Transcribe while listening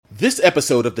This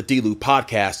episode of the D-Loop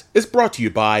podcast is brought to you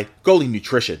by Goalie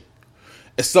Nutrition.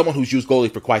 As someone who's used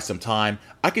Goalie for quite some time,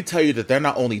 I can tell you that they're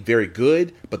not only very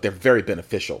good, but they're very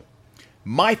beneficial.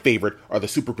 My favorite are the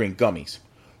Super Green Gummies.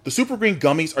 The Super Green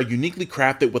Gummies are uniquely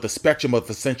crafted with a spectrum of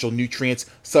essential nutrients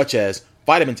such as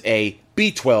vitamins A,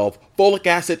 B12, folic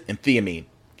acid, and thiamine.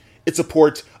 It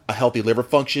supports a healthy liver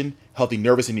function, healthy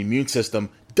nervous and immune system,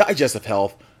 digestive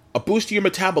health, a boost to your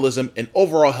metabolism, and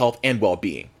overall health and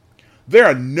well-being. There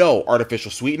are no artificial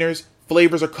sweeteners,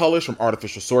 flavors, or colors from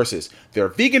artificial sources. They're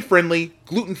vegan-friendly,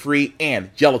 gluten-free,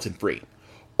 and gelatin-free.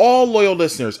 All loyal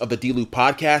listeners of the D-Loop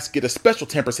podcast get a special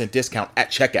 10% discount at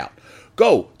checkout.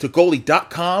 Go to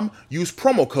goalie.com, use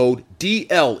promo code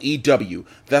DLEW.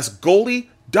 That's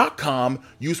goalie.com,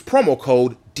 use promo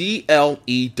code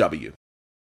DLEW.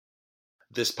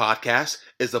 This podcast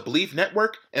is a Believe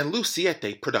Network and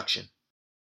Luciete production.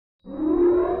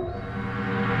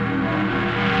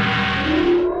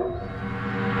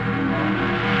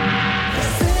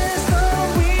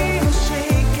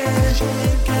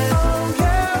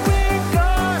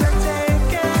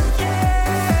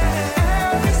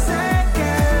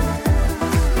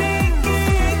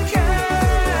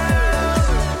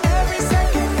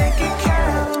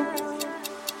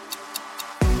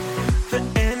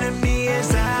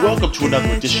 Welcome to another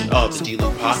edition of the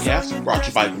D-Loop podcast, brought to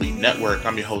you by Believe Network.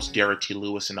 I'm your host, Derek T.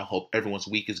 Lewis, and I hope everyone's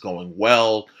week is going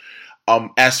well.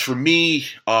 As for me,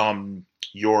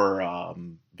 your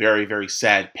very, very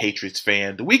sad Patriots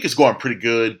fan, the week is going pretty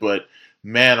good, but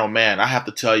man, oh man, I have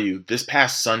to tell you, this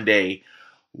past Sunday,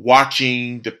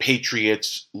 watching the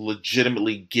Patriots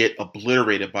legitimately get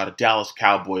obliterated by the Dallas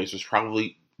Cowboys was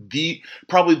probably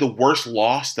the worst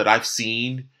loss that I've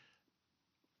seen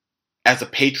as a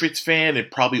Patriots fan in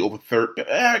probably over 30,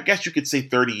 I guess you could say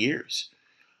 30 years.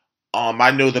 I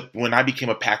know that when I became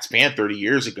a Pats fan 30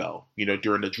 years ago,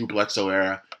 during the Drew Bledsoe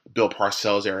era, Bill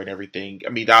Parcells era and everything, I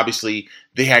mean, obviously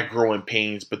they had growing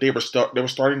pains, but they were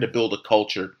starting to build a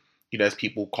culture, as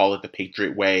people call it, the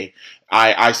Patriot way.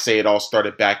 I say it all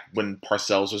started back when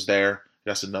Parcells was there.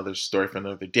 That's another story for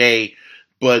another day.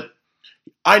 But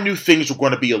I knew things were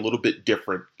going to be a little bit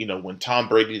different, when Tom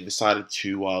Brady decided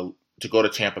to go to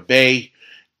Tampa Bay,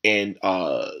 and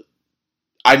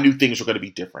I knew things were going to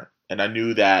be different. And I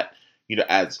knew that,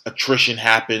 as attrition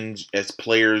happens, as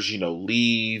players,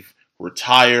 leave,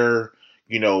 retire,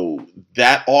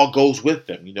 that all goes with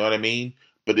them. You know what I mean?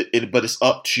 But it's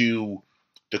up to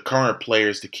the current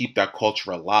players to keep that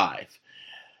culture alive.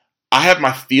 I have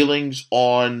my feelings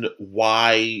on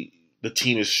why the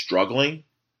team is struggling.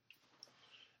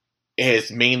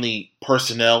 It's mainly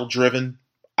personnel driven.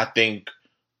 I think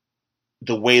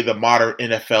the way the modern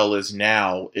NFL is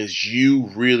now is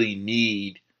you really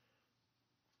need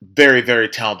very, very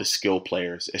talented skill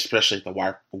players, especially at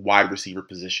the wide receiver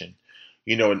position.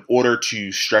 In order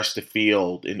to stretch the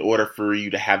field, in order for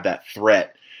you to have that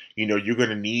threat, you're going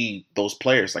to need those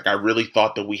players. Like, I really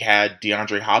thought that we had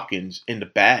DeAndre Hopkins in the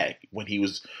bag when he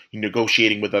was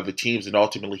negotiating with other teams, and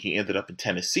ultimately he ended up in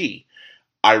Tennessee.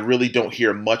 I really don't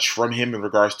hear much from him in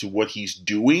regards to what he's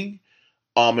doing.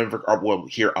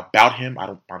 Hear about him. I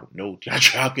don't know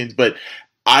DeAndre Hopkins, but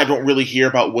I don't really hear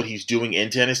about what he's doing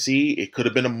in Tennessee. It could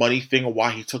have been a money thing of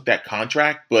why he took that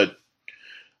contract, but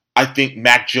I think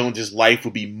Mac Jones's life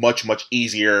would be much, much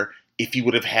easier if he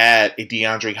would have had a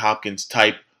DeAndre Hopkins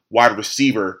type wide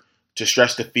receiver to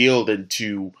stretch the field and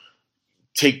to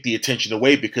take the attention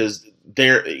away, because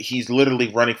he's literally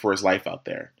running for his life out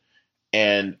there.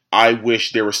 And I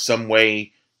wish there was some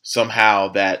way, somehow,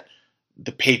 that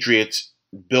the Patriots,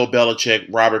 Bill Belichick,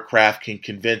 Robert Kraft, can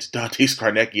convince Dante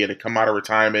Scarnecchia to come out of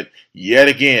retirement yet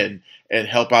again and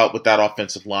help out with that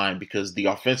offensive line, because the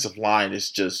offensive line is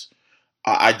just,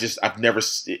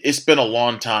 it's been a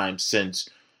long time since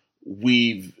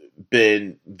we've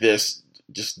been this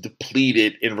just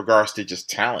depleted in regards to just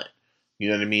talent. You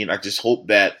know what I mean? I just hope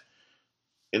that,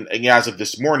 and as of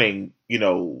this morning,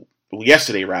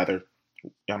 yesterday rather,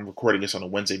 I'm recording this on a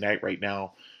Wednesday night right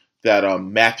now, that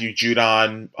Matthew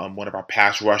Judon, one of our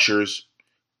pass rushers,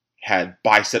 had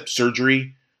bicep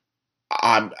surgery.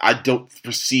 I don't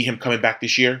foresee him coming back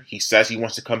this year. He says he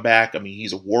wants to come back. I mean,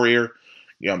 he's a warrior.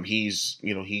 He's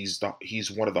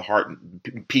one of the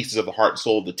pieces of the heart and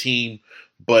soul of the team.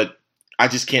 But I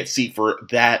just can't see for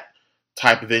that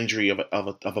type of injury of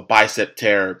a bicep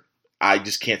tear. I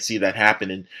just can't see that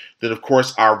happen. And then, of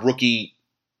course, our rookie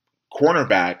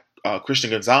cornerback,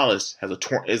 Christian Gonzalez, has a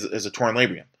torn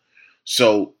labrum.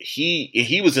 So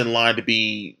he was in line to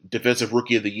be Defensive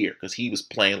Rookie of the Year because he was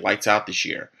playing lights out this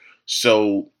year.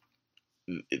 So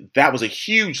that was a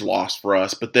huge loss for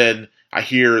us. But then I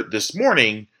hear this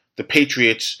morning the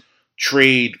Patriots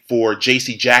trade for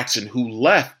J.C. Jackson, who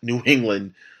left New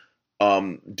England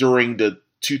during the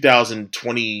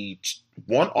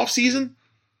 2021 offseason,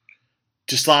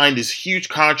 to sign this huge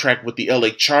contract with the LA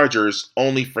Chargers,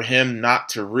 only for him not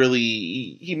to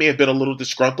really, he may have been a little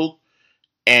disgruntled,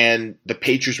 and the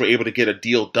Patriots were able to get a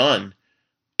deal done.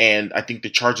 And I think the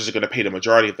Chargers are going to pay the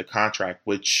majority of the contract,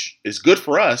 which is good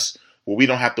for us, where we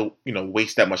don't have to,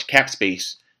 waste that much cap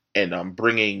space and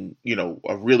bringing,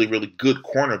 a really, really good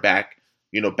cornerback,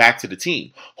 back to the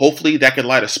team. Hopefully that can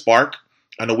light a spark.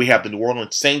 I know we have the New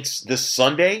Orleans Saints this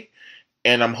Sunday,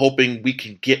 and I'm hoping we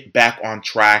can get back on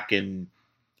track and,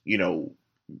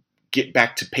 get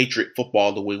back to Patriot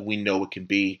football the way we know it can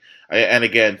be. And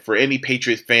again, for any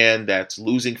Patriot fan that's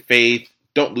losing faith,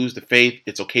 don't lose the faith.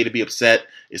 It's okay to be upset.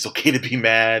 It's okay to be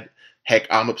mad. Heck,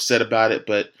 I'm upset about it,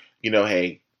 but,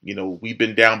 hey, we've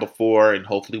been down before, and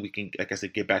hopefully we can, like I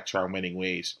said, get back to our winning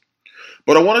ways.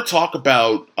 But I want to talk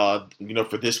about,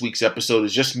 for this week's episode,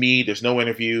 it's just me. There's no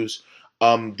interviews.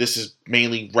 This is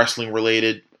mainly wrestling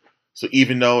related. So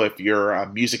even though if you're a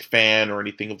music fan or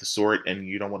anything of the sort and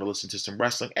you don't want to listen to some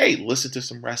wrestling, hey, listen to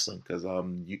some wrestling because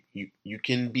you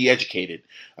can be educated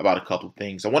about a couple of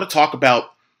things. I want to talk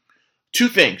about two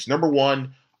things. Number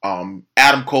one,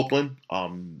 Adam Copeland,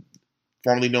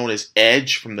 formerly known as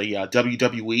Edge from the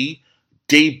WWE,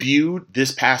 debuted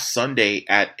this past Sunday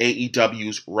at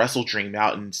AEW's Wrestle Dream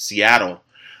out in Seattle.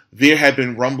 There had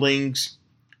been rumblings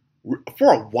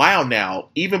for a while now,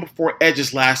 even before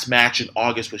Edge's last match in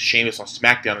August with Sheamus on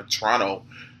SmackDown in Toronto.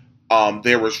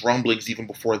 There was rumblings even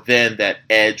before then that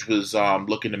Edge was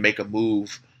looking to make a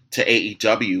move to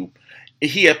AEW.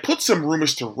 He had put some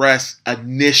rumors to rest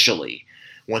initially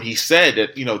when he said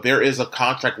that, there is a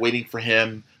contract waiting for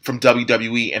him from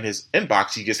WWE in his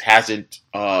inbox. He just hasn't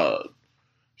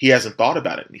thought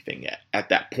about anything yet at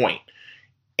that point.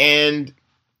 And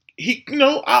he,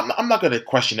 I'm not going to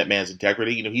question that man's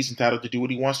integrity. He's entitled to do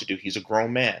what he wants to do. He's a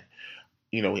grown man.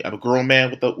 I'm a grown man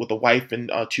with a wife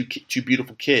and two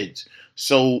beautiful kids.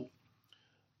 So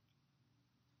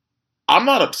I'm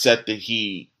not upset that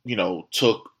he,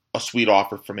 took a sweet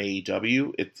offer from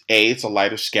AEW. It's a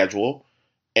lighter schedule,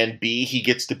 and B, he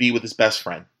gets to be with his best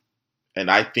friend.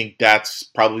 And I think that's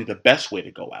probably the best way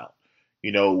to go out.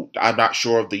 I'm not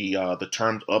sure of the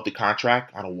terms of the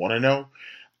contract. I don't want to know.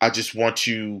 I just want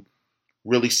to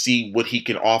really see what he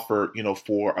can offer,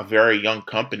 for a very young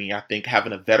company. I think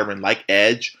having a veteran like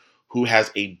Edge, who has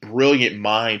a brilliant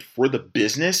mind for the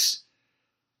business,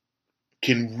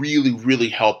 can really, really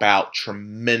help out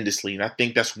tremendously. And I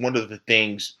think that's one of the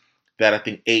things that I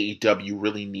think AEW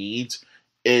really needs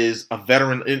is a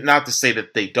veteran. Not to say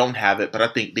that they don't have it, but I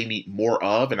think they need more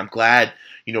of. And I'm glad,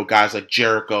 guys like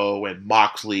Jericho and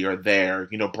Moxley are there.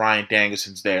 Bryan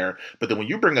Danielson's there. But then when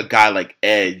you bring a guy like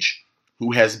Edge,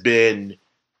 who has been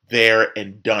there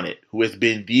and done it, who has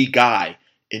been the guy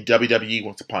in WWE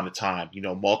once upon a time,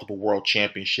 multiple world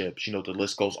championships, the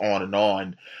list goes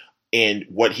on, and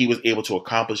what he was able to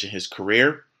accomplish in his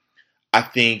career, I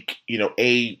think,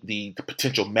 the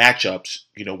potential matchups,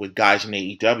 with guys in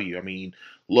AEW. I mean,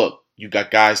 look, you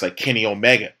got guys like Kenny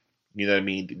Omega. You know what I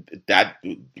mean? That,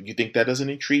 you think that doesn't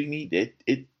intrigue me?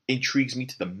 It intrigues me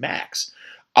to the max.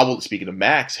 Speaking of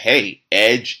max, hey,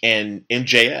 Edge and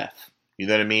MJF. You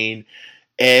know what I mean?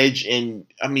 Edge and,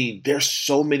 there's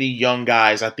so many young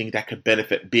guys I think that could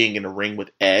benefit being in the ring with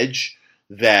Edge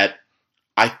that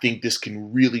I think this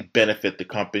can really benefit the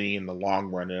company in the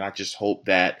long run. And I just hope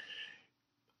that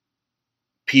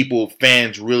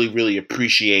fans really, really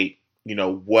appreciate,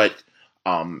 what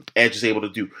Edge is able to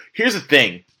do. Here's the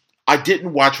thing. I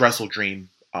didn't watch Wrestle Dream.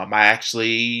 I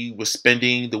actually was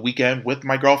spending the weekend with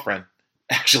my girlfriend.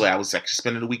 I was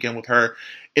spending the weekend with her,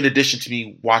 in addition to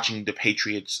me watching the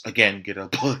Patriots, again, get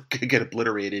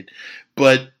obliterated.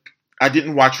 But I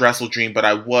didn't watch Wrestle Dream, but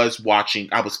I was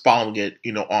following it,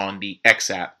 on the X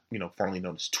app, formerly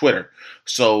known as Twitter.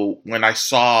 So when I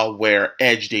saw where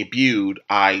Edge debuted,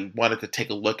 I wanted to take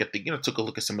a look at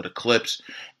some of the clips,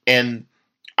 and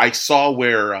I saw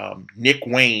where Nick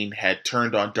Wayne had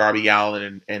turned on Darby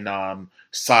Allin and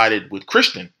sided with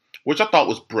Christian, which I thought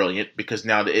was brilliant because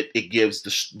now it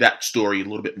gives that story a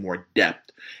little bit more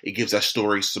depth. It gives that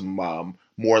story some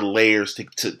more layers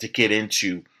to get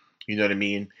into. You know what I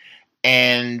mean?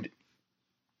 And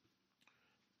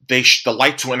the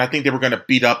lights went. I think they were going to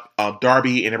beat up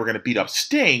Darby and they were going to beat up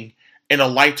Sting, and the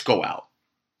lights go out,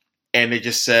 and it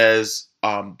just says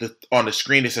on the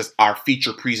screen it says our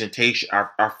feature presentation.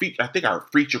 Our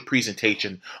feature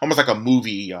presentation, almost like a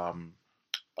movie.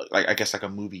 I guess like a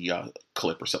movie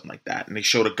clip or something like that. And they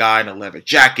showed a guy in a leather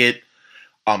jacket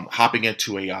hopping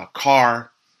into a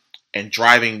car. and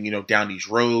driving, down these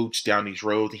roads,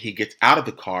 he gets out of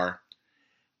the car,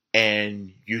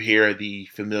 and you hear the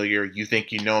familiar "You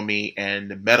Think You Know Me"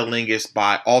 and the Metalingus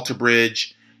by Alter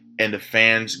Bridge, and the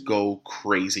fans go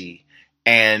crazy.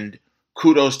 And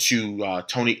kudos to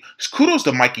kudos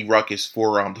to Mikey Ruckus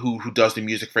for who does the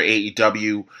music for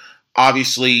AEW,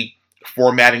 obviously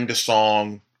formatting the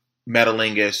song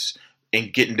Metalingus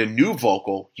and getting the new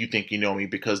vocal "You Think You Know Me,"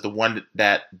 because the one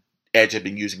that Edge had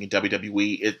been using in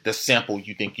WWE, the sample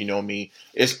 "You Think You Know Me"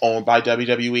 is owned by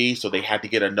WWE, so they had to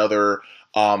get another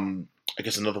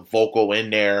another vocal in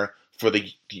there for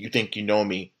the "You Think You Know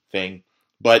Me" thing.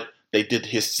 But they did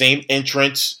his same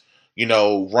entrance,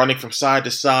 running from side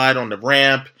to side on the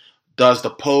ramp, does the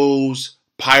pose,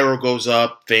 pyro goes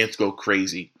up, fans go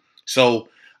crazy. So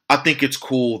I think it's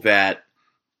cool that,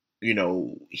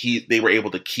 they were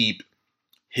able to keep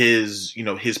his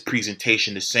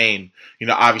presentation the same.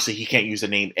 Obviously he can't use the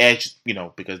name Edge,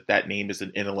 because that name is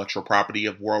an intellectual property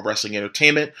of World Wrestling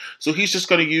Entertainment. So he's just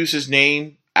going to use his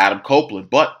name, Adam Copeland,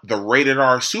 but the rated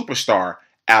R superstar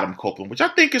Adam Copeland, which I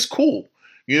think is cool.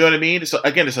 You know what I mean? So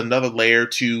again, it's another layer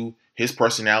to his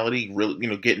personality,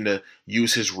 really, getting to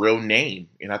use his real name.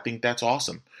 And I think that's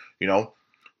awesome,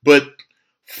 But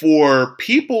for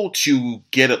people to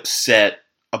get upset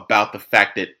about the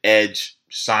fact that Edge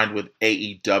signed with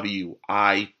AEW,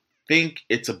 I think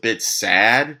it's a bit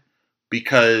sad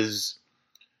because,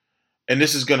 and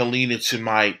this is going to lead into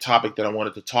my topic that I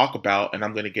wanted to talk about, and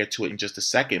I'm going to get to it in just a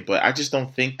second, but I just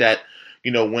don't think that,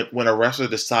 when a wrestler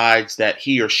decides that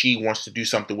he or she wants to do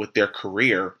something with their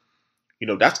career,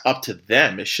 that's up to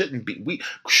them. It shouldn't be, we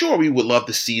would love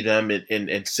to see them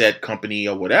in said company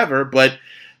or whatever, but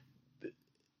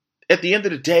at the end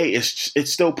of the day, it's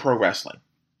still pro wrestling.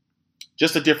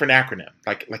 Just a different acronym,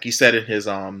 like he said in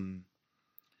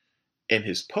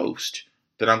his post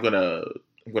that I'm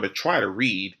gonna try to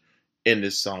read in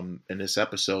this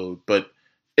episode. But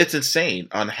it's insane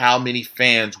on how many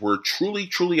fans were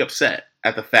truly upset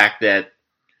at the fact that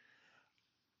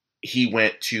he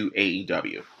went to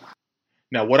AEW.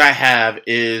 Now, what I have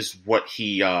is what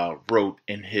he wrote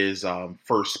in his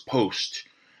first post.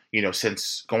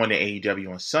 Since going to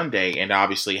AEW on Sunday, and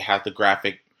obviously has the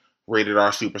graphic. Rated R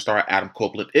superstar Adam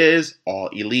Copeland is all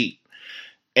elite.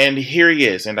 And here he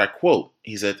is, and I quote,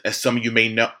 he said, "As some of you may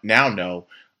now know,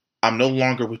 I'm no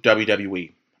longer with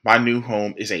WWE. My new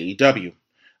home is AEW.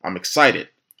 I'm excited.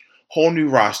 Whole new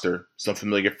roster, some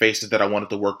familiar faces that I wanted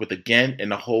to work with again,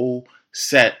 and a whole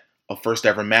set of first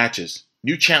ever matches,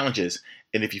 new challenges,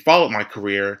 and if you followed my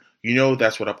career,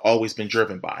 that's what I've always been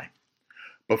driven by.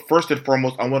 But first and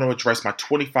foremost, I want to address my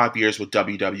 25 years with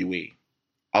WWE.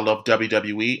 I love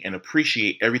WWE and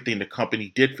appreciate everything the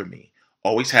company did for me.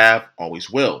 Always have, always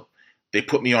will. They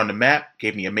put me on the map,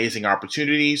 gave me amazing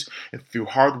opportunities, and through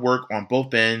hard work on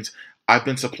both ends, I've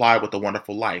been supplied with a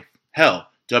wonderful life. Hell,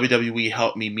 WWE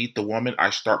helped me meet the woman I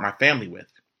start my family with.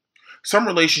 Some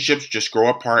relationships just grow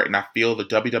apart, and I feel the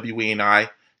WWE and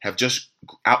I have just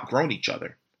outgrown each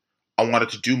other. I wanted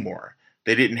to do more.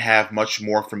 They didn't have much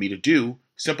more for me to do,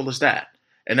 simple as that.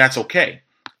 And that's okay.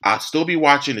 I'll still be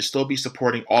watching and still be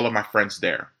supporting all of my friends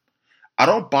there. I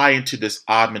don't buy into this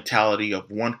odd mentality of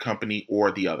one company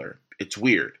or the other. It's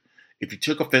weird. If you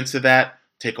took offense to that,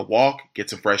 take a walk,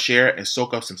 get some fresh air, and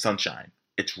soak up some sunshine.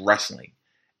 It's wrestling.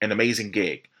 An amazing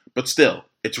gig. But still,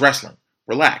 it's wrestling.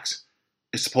 Relax.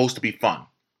 It's supposed to be fun."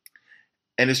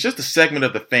 And it's just a segment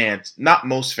of the fans, not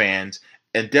most fans,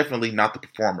 and definitely not the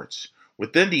performers.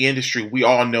 Within the industry, we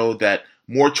all know that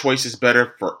more choice is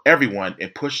better for everyone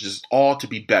and pushes us all to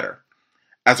be better.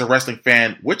 As a wrestling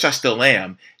fan, which I still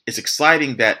am, it's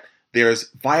exciting that there's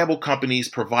viable companies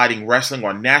providing wrestling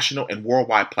on national and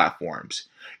worldwide platforms.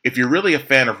 If you're really a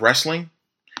fan of wrestling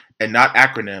and not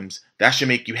acronyms, that should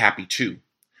make you happy too.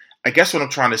 I guess what I'm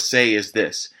trying to say is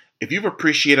this. If you've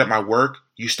appreciated my work,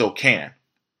 you still can.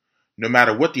 No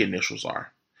matter what the initials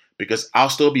are. Because I'll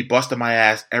still be busting my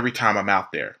ass every time I'm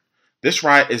out there. This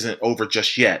ride isn't over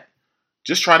just yet.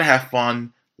 Just try to have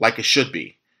fun like it should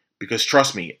be. Because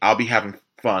trust me, I'll be having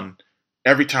fun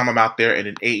every time I'm out there in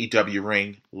an AEW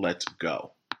ring. Let's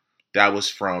go. That was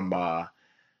from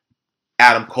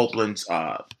Adam Copeland's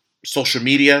social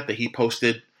media that he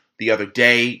posted the other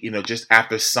day, just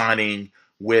after signing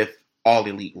with All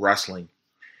Elite Wrestling.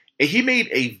 And he made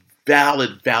a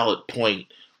valid point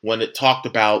when it talked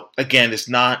about, again, it's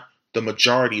not the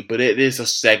majority, but it is a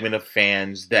segment of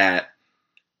fans that,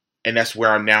 and that's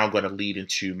where I'm now going to lead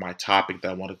into my topic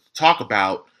that I wanted to talk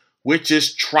about, which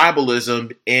is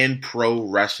tribalism in pro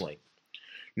wrestling.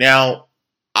 Now,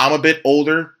 I'm a bit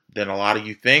older than a lot of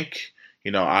you think.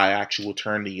 I actually will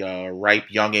turn the ripe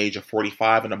young age of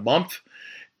 45 in a month.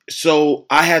 So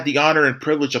I had the honor and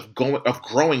privilege of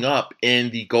growing up in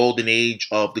the golden age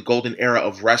of the golden era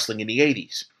of wrestling in the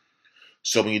 80s.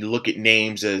 So when you look at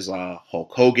names as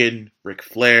Hulk Hogan, Ric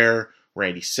Flair,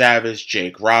 Randy Savage,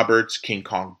 Jake Roberts, King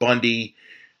Kong Bundy,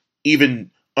 even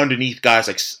underneath guys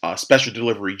like Special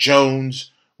Delivery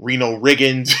Jones, Reno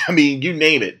Riggins, I mean, you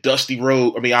name it, Dusty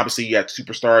Rhodes. I mean, obviously you had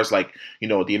superstars like,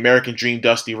 the American Dream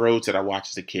Dusty Rhodes that I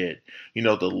watched as a kid.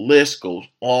 The list goes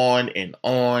on and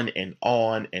on and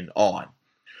on and on.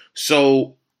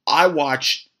 So I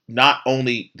watched not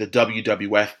only the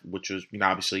WWF, which was,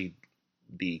 obviously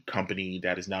the company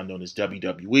that is now known as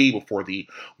WWE, before the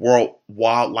World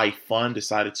Wildlife Fund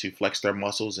decided to flex their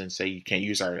muscles and say you can't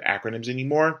use our acronyms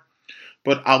anymore.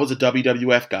 But I was a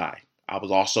WWF guy. I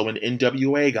was also an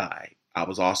NWA guy. I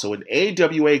was also an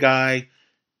AWA guy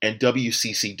and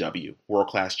WCCW, World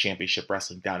Class Championship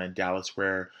Wrestling down in Dallas,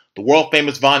 where the world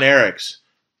famous Von Erichs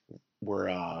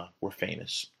were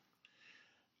famous.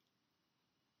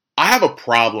 I have a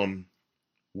problem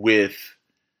with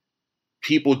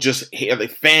people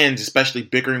fans especially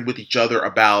bickering with each other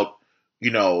about,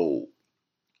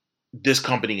 this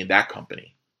company and that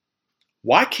company.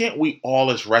 Why can't we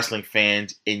all as wrestling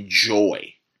fans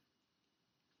enjoy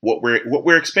what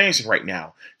we're experiencing right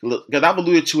now? Because I've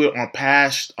alluded to it on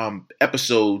past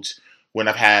episodes when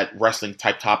I've had wrestling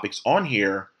type topics on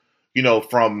here,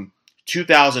 from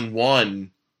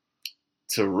 2001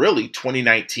 to really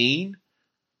 2019,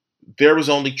 there was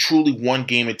only truly one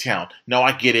game in town. Now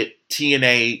I get it.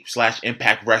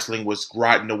 TNA/Impact Wrestling was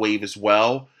riding the wave as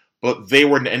well, but they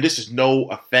were, and this is no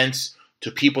offense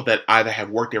to people that either have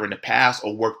worked there in the past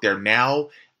or work there now.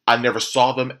 I never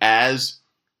saw them as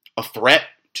a threat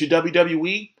to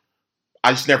WWE.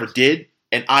 I just never did.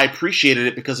 And I appreciated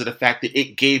it because of the fact that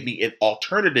it gave me an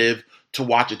alternative to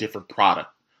watch a different product.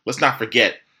 Let's not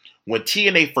forget, when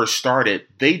TNA first started,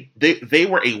 they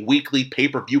were a weekly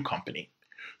pay-per-view company.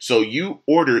 So you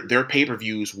ordered their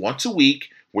pay-per-views once a week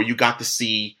where you got to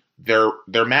see their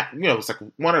match. It's like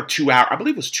 1 or 2 hours. I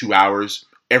believe it was 2 hours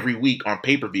every week on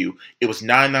pay-per-view. It was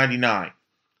 $9.99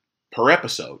 per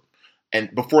episode.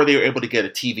 And before they were able to get a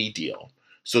TV deal.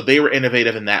 So they were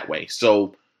innovative in that way.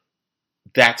 So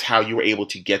that's how you were able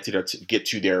to get to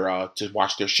to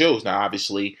watch their shows. Now,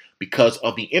 obviously, because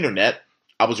of the internet,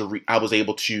 I was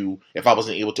able to, if I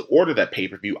wasn't able to order that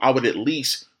pay-per-view, I would at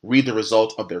least read the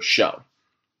results of their show.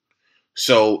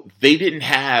 So they didn't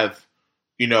have,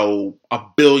 a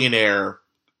billionaire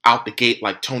out the gate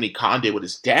like Tony Khan did with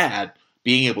his dad,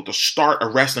 being able to start a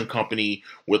wrestling company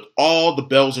with all the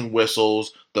bells and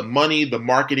whistles, the money, the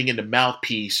marketing, and the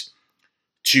mouthpiece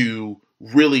to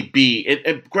really be,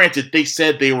 and granted, they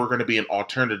said they were going to be an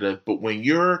alternative, but when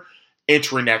you're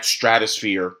entering that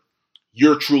stratosphere,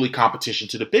 you're truly competition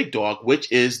to the big dog,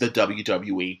 which is the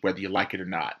WWE, whether you like it or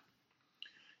not.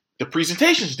 The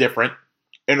presentation is different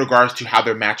in regards to how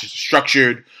their matches are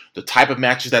structured, the type of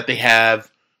matches that they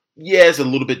have. Yeah, it's a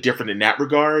little bit different in that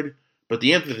regard. But at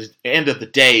the end of the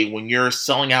day, when you're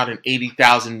selling out an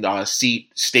 80,000 seat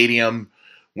stadium,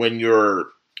 when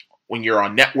you're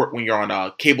on network, when you're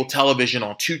on cable television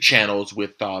on 2 channels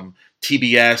with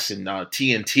TBS and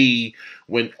TNT,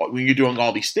 when you're doing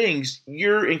all these things,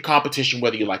 you're in competition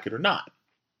whether you like it or not.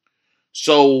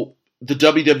 So the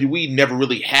WWE never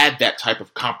really had that type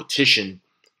of competition,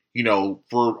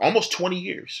 for almost 20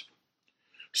 years.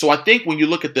 So I think when you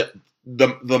look at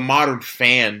the modern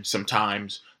fan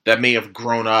sometimes that may have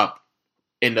grown up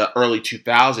in the early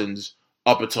 2000s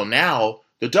up until now,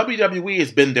 the WWE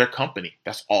has been their company.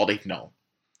 That's all they've known.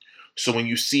 So when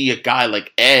you see a guy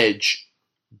like Edge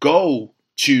go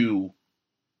to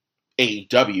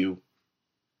AEW,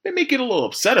 they may get a little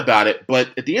upset about it, but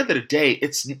at the end of the day,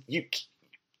 it's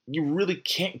you really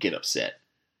can't get upset.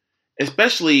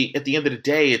 Especially at the end of the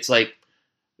day, it's like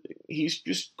he's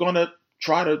just gonna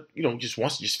try to, just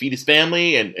wants to just feed his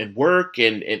family and work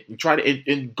and try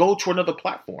to and go to another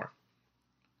platform.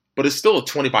 But it's still a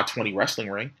 20 by 20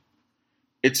 wrestling ring.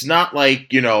 It's not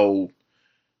like,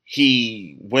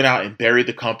 he went out and buried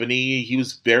the company. He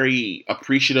was very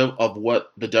appreciative of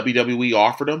what the WWE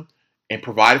offered him and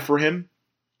provided for him,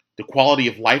 the quality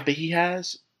of life that he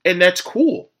has, and that's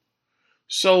cool.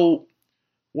 So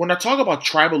when I talk about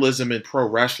tribalism in pro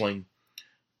wrestling,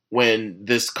 when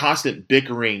this constant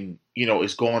bickering,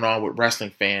 is going on with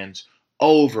wrestling fans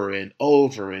over and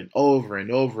over and over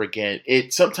and over again,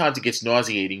 sometimes it gets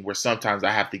nauseating where sometimes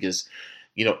I have to just,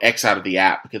 X out of the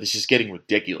app because it's just getting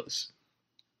ridiculous.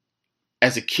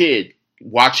 As a kid,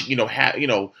 watching,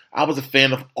 I was a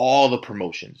fan of all the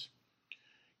promotions.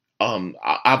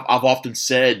 I've often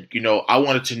said, I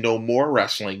wanted to know more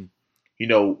wrestling,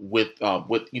 with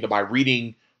by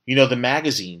reading The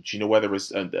magazines, whether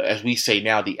it's, as we say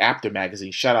now, the Apter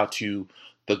magazine. Shout out to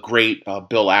the great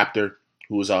Bill Apter,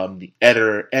 who was the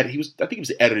editor. I think he was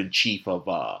the editor-in-chief of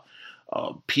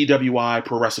PWI,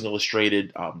 Pro Wrestling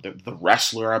Illustrated, the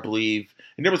Wrestler, I believe.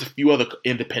 And there was a few other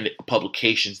independent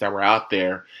publications that were out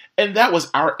there. And that was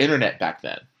our internet back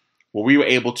then, where we were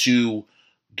able to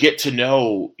get to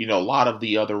know, a lot of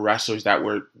the other wrestlers that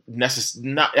were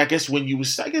not, I guess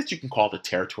you can call it the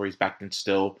territories back then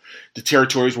still. The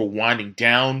territories were winding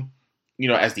down,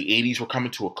 as the 80s were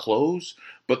coming to a close,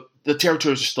 but the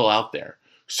territories are still out there.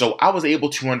 So I was able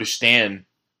to understand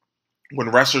when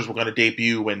wrestlers were going to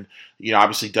debut and,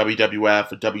 obviously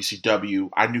WWF or WCW,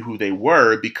 I knew who they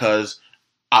were because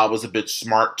I was a bit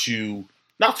smart to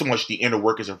not so much the inner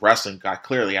workings of wrestling.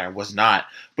 Clearly I was not,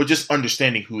 but just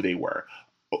understanding who they were.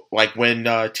 Like when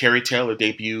Terry Taylor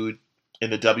debuted in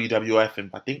the WWF in,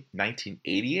 I think,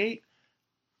 1988,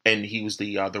 and he was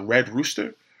the Red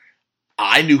Rooster,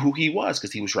 I knew who he was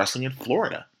because he was wrestling in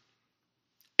Florida.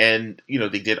 And,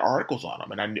 they did articles on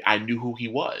him, and I knew who he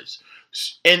was.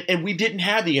 And we didn't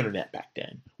have the internet back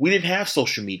then. We didn't have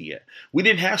social media. We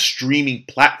didn't have streaming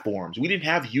platforms. We didn't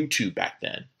have YouTube back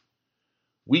then.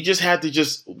 We just had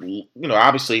to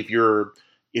obviously if you're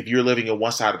living in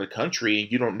one side of the country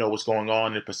and you don't know what's going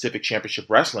on in Pacific Championship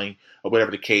Wrestling or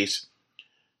whatever the case,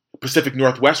 Pacific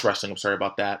Northwest Wrestling, I'm sorry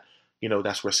about that.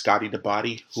 That's where Scotty the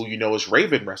Body, who as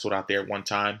Raven, wrestled out there at one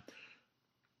time.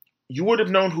 You would have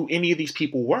known who any of these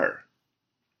people were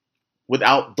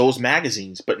without those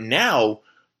magazines. But now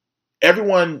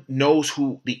everyone knows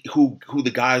who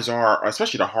the guys are,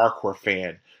 especially the hardcore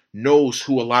fan knows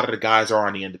who a lot of the guys are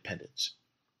on the independents.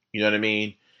 You know what I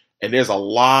mean? And there's a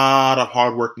lot of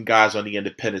hardworking guys on the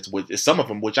independents, some of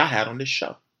them which I had on this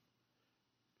show.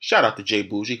 Shout out to Jay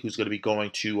Bougie, who's going to be going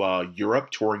to Europe,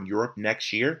 touring Europe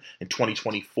next year in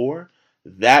 2024.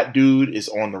 That dude is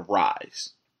on the rise.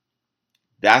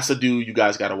 That's a dude you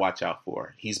guys got to watch out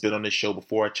for. He's been on this show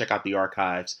before. Check out the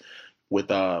archives with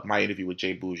my interview with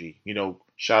Jay Bougie.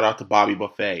 Shout out to Bobby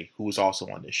Buffet, who is also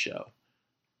on this show.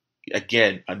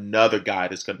 Again, another guy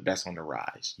that's on the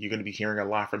rise. You're going to be hearing a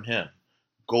lot from him.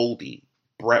 Goldie,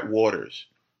 Brett Waters,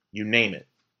 you name it.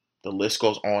 The list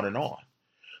goes on and on.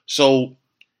 So,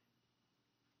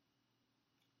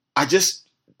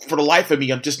 for the life of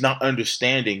me, I'm just not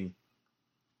understanding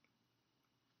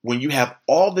when you have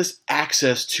all this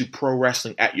access to pro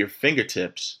wrestling at your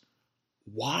fingertips,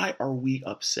 why are we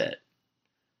upset?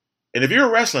 And if you're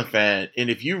a wrestling fan, and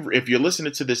if you're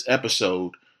listening to this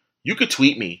episode, you could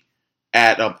tweet me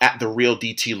at the real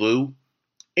DT Lou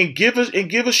and give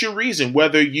us your reason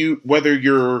whether you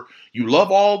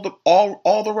love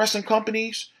all the wrestling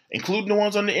companies, including the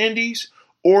ones on the indies,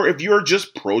 or if you're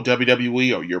just pro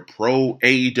WWE or you're pro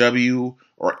AEW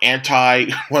or anti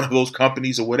one of those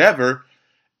companies or whatever.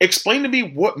 Explain to me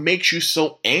what makes you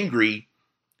so angry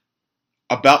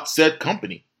about said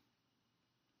company.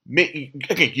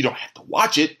 Again, you don't have to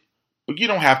watch it, but you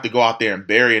don't have to go out there and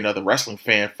bury another wrestling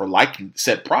fan for liking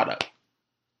said product.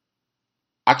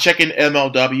 I check in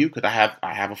MLW because I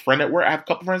have a friend at work. I have a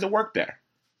couple friends that work there.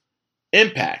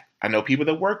 Impact. I know people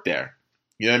that work there.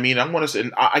 You know what I mean?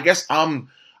 I guess I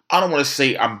don't want to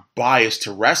say I'm biased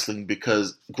to wrestling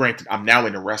because, granted, I'm now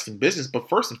in the wrestling business. But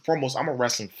first and foremost, I'm a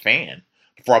wrestling fan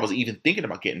before I was even thinking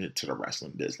about getting into the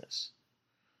wrestling business.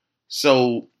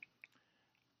 So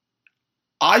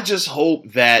I just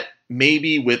hope that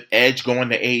maybe with Edge going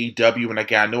to AEW, and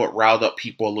again, I know it riled up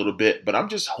people a little bit, but I'm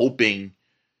just hoping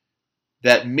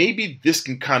that maybe this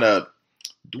can kind of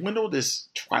dwindle this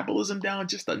tribalism down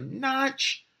just a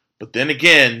notch. But then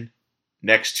again,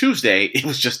 next Tuesday, it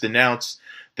was just announced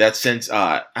that since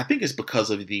I think it's because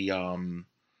of the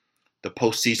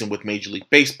postseason with Major League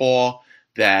Baseball,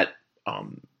 that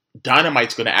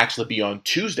Dynamite's going to actually be on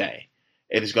Tuesday.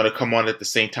 It is going to come on at the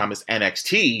same time as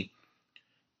NXT.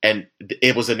 And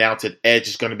it was announced that Edge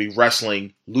is going to be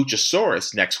wrestling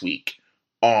Luchasaurus next week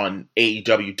on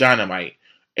AEW Dynamite.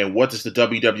 And what does the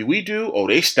WWE do? Oh,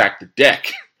 they stack the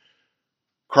deck.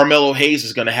 Carmelo Hayes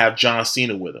is going to have John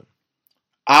Cena with him.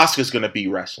 Asuka's going to be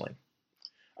wrestling.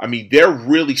 I mean, they're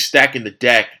really stacking the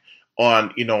deck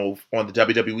on the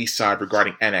WWE side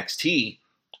regarding NXT.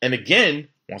 And again,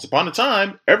 once upon a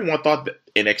time, everyone thought that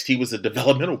NXT was a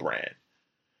developmental brand.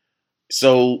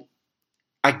 So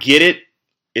I get it.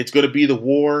 It's going to be the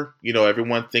war.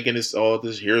 Everyone thinking here's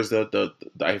the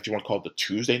if you want to call it the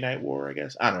Tuesday Night War, I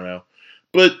guess. I don't know.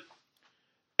 But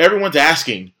everyone's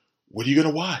asking, what are you going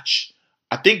to watch?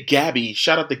 I think Gabby,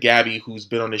 shout out to Gabby, who's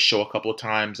been on this show a couple of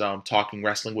times talking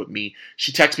wrestling with me.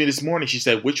 She texted me this morning. She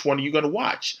said, which one are you going to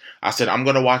watch? I said, I'm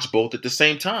going to watch both at the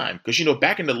same time. Because,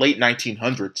 back in the late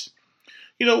 1900s,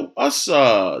 us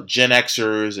Gen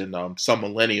Xers and some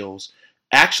millennials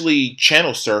actually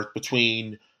channel surfed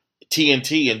between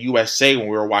TNT and USA when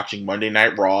we were watching Monday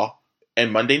Night Raw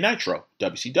and Monday Nitro,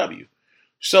 WCW.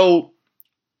 So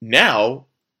now,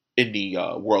 in the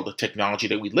world of technology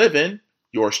that we live in,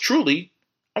 yours truly,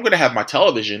 I'm going to have my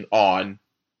television on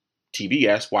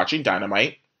TBS watching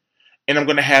Dynamite, and I'm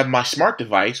going to have my smart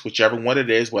device, whichever one it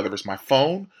is, whether it's my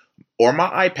phone or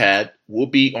my iPad, will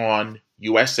be on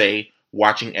USA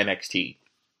watching NXT.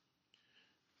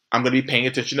 I'm going to be paying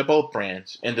attention to both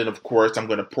brands. And then, of course, I'm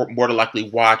going to more than likely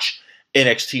watch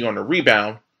NXT on the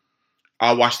rebound.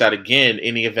 I'll watch that again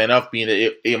in the event of being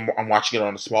that I'm watching it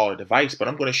on a smaller device, but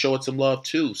I'm going to show it some love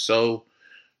too. So,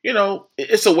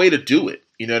 it's a way to do it.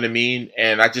 You know what I mean?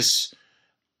 And I just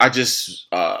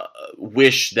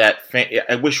wish that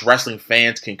I wish wrestling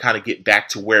fans can kind of get back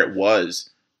to where it was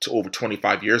to over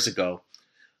 25 years ago,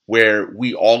 where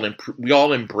we all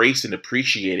embrace and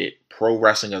appreciated pro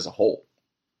wrestling as a whole.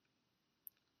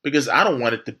 Because I don't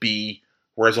want it to be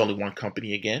where there's only one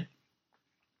company again.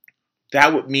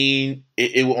 That would mean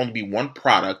it will only be one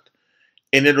product,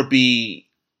 and it'll be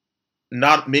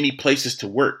not many places to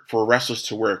work for wrestlers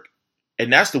to work.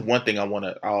 And that's the one thing I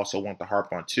also want to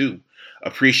harp on too.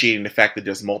 Appreciating the fact that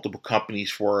there's multiple companies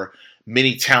for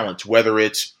many talents, whether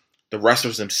it's the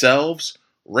wrestlers themselves,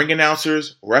 ring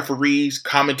announcers, referees,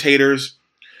 commentators,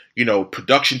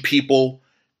 production people,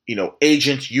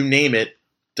 agents, you name it,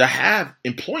 to have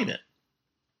employment.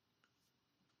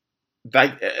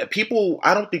 Like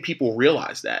I don't think people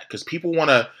realize that, because people want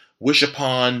to wish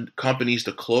upon companies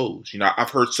to close. I've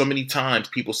heard so many times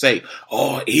people say,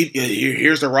 "Oh,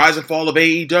 here's the rise and fall of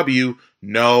AEW."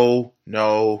 No.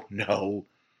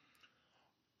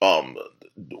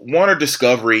 Warner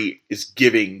Discovery is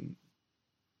giving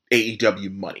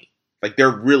AEW money. Like, they're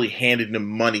really handing them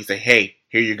money. Say, "Hey,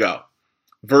 here you go."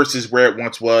 Versus where it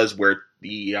once was, where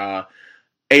the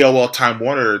AOL Time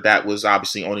Warner, that was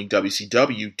obviously owning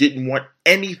WCW, didn't want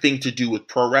anything to do with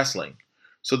pro wrestling.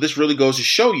 So this really goes to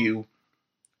show you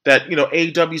that,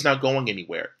 AEW is not going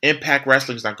anywhere. Impact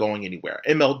Wrestling is not going anywhere.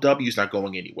 MLW is not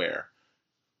going anywhere.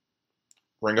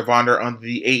 Ring of Honor under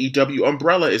the AEW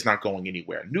umbrella is not going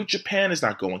anywhere. New Japan is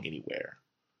not going anywhere.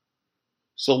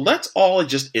 So let's all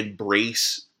just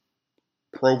embrace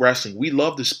pro wrestling. We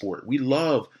love the sport. We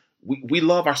love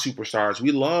our superstars.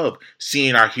 We love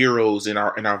seeing our heroes and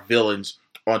our villains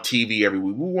on TV every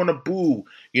week. We want to boo,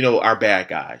 our bad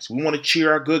guys. We want to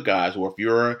cheer our good guys. Or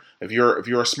if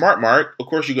you're a smart mark, of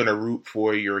course you're going to root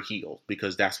for your heel,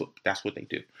 because that's what they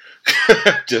do.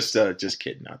 just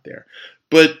kidding out there.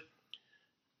 But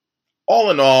all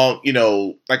in all,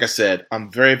 like I said,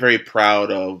 I'm very, very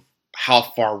proud of how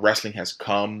far wrestling has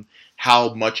come,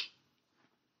 how much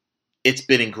it's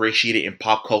been ingratiated in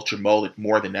pop culture mode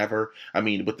more than ever. I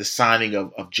mean, with the signing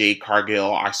of Jade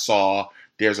Cargill, I saw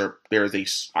I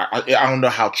don't know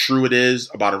how true it is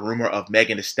about a rumor of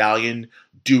Megan Thee Stallion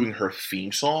doing her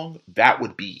theme song. That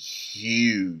would be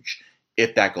huge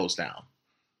if that goes down.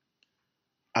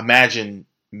 Imagine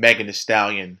Megan Thee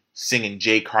Stallion singing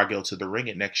Jade Cargill to the ring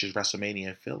at next year's WrestleMania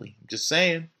in Philly. I'm just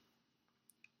saying.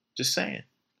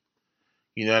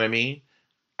 You know what I mean?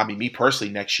 I mean, me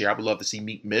personally, next year, I would love to see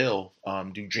Meek Mill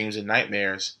do Dreams and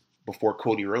Nightmares before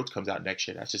Cody Rhodes comes out next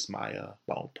year. That's just my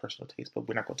own personal taste, but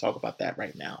we're not going to talk about that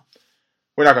right now.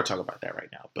 But,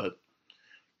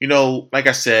 like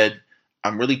I said,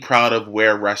 I'm really proud of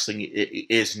where wrestling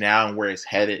is now and where it's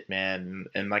headed, man.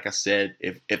 And like I said,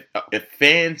 if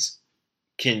fans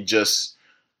can just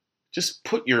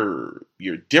put your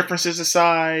differences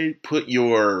aside, put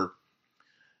your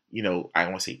I don't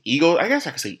want to say ego. I guess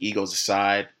I could say egos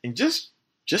aside, and just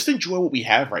enjoy what we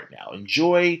have right now.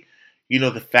 Enjoy,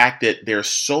 the fact that there's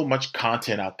so much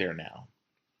content out there now.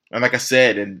 And like I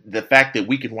said, and the fact that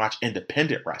we can watch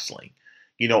independent wrestling,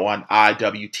 on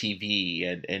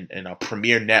IWTV and a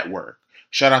Premier Network.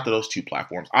 Shout out to those two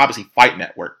platforms. Obviously, Fight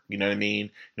Network, you know what I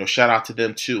mean? Shout out to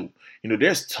them too.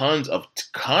 There's tons of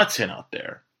content out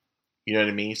there. You know what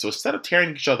I mean? So instead of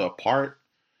tearing each other apart,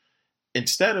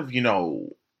 instead of,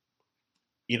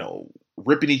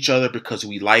 ripping each other because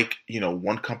we like,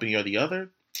 one company or the other.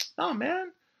 Oh,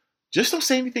 man. Just don't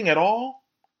say anything at all,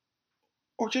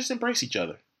 or just embrace each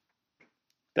other.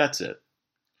 That's it.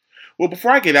 Well,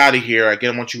 before I get out of here,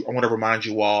 again, I want to remind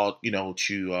you all,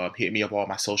 to hit me up on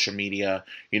my social media,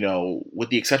 with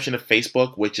the exception of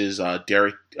Facebook, which is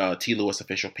Derek T. Lewis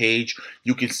official page.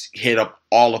 You can hit up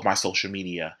all of my social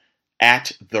media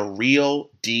at The Real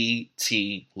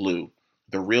DT Lou.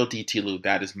 The Real DT Lou,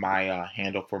 that is my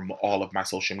handle for all of my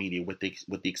social media, with the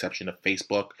exception of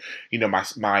Facebook.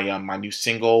 My new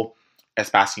single,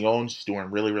 Espacion, is doing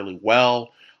really, really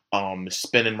well.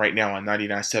 spinning right now on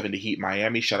 99.7 The Heat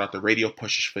Miami. Shout out to Radio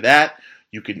Pushers for that.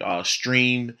 You can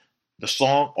stream the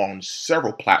song on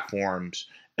several platforms,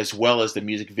 as well as the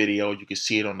music video. You can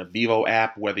see it on the Vivo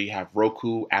app, whether you have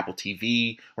Roku, Apple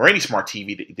TV, or any smart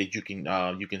TV that you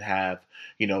can have.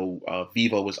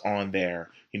 Vivo is on there,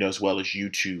 as well as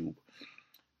YouTube.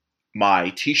 My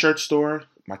t-shirt store,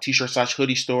 my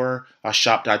t-shirt/hoodie store,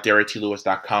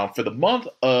 shop.DarryTLewis.com for the month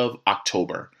of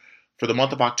October. For the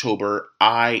month of October,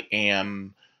 I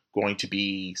am going to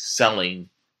be selling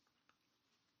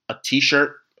a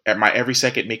t-shirt at my Every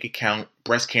Second Make It Count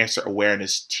Breast Cancer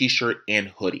Awareness t-shirt and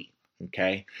hoodie.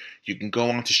 Okay? You can go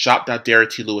on to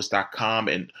shop.DarryTLewis.com,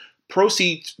 and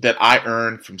proceeds that I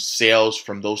earn from sales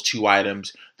from those two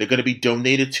items, they're going to be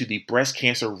donated to the Breast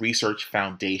Cancer Research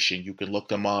Foundation. You can look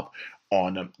them up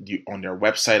on their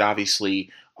website, obviously,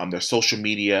 on their social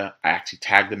media. I actually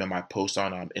tagged them in my post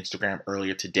on Instagram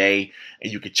earlier today,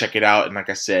 and you can check it out. And like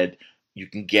I said, you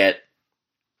can get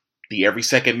the Every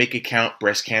Second Make It Count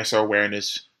Breast Cancer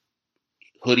Awareness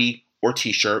hoodie or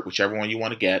t-shirt, whichever one you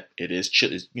want to get. It is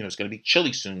chilly, it's going to be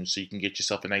chilly soon, so you can get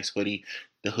yourself a nice hoodie.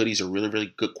 The hoodies are really,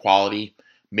 really good quality,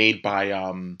 made by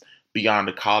Beyond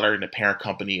the Collar and the parent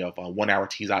company of 1 Hour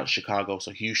Tees out in Chicago.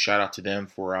 So huge shout out to them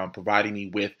for providing me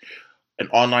with an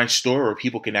online store where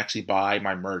people can actually buy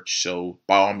my merch. So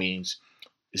by all means,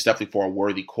 it's definitely for a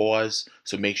worthy cause.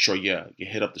 So make sure you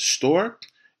hit up the store,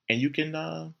 and you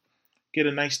can get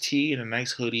a nice tee and a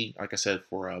nice hoodie, like I said,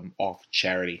 for all for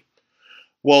charity.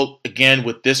 Well, again,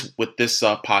 with this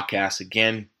podcast,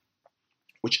 again,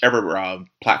 whichever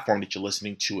platform that you're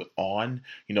listening to it on,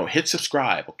 hit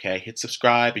subscribe, okay? Hit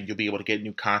subscribe, and you'll be able to get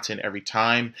new content every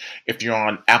time. If you're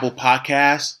on Apple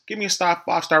Podcasts, give me a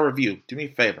 5-star review. Do me a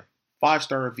favor,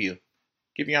 5-star review.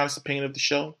 Give your honest opinion of the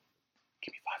show.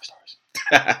 Give me 5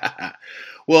 stars.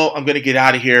 Well, I'm going to get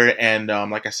out of here, and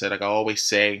like I said, like I always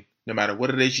say, no matter what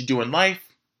it is you do in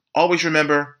life, always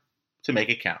remember to make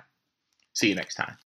it count. See you next time.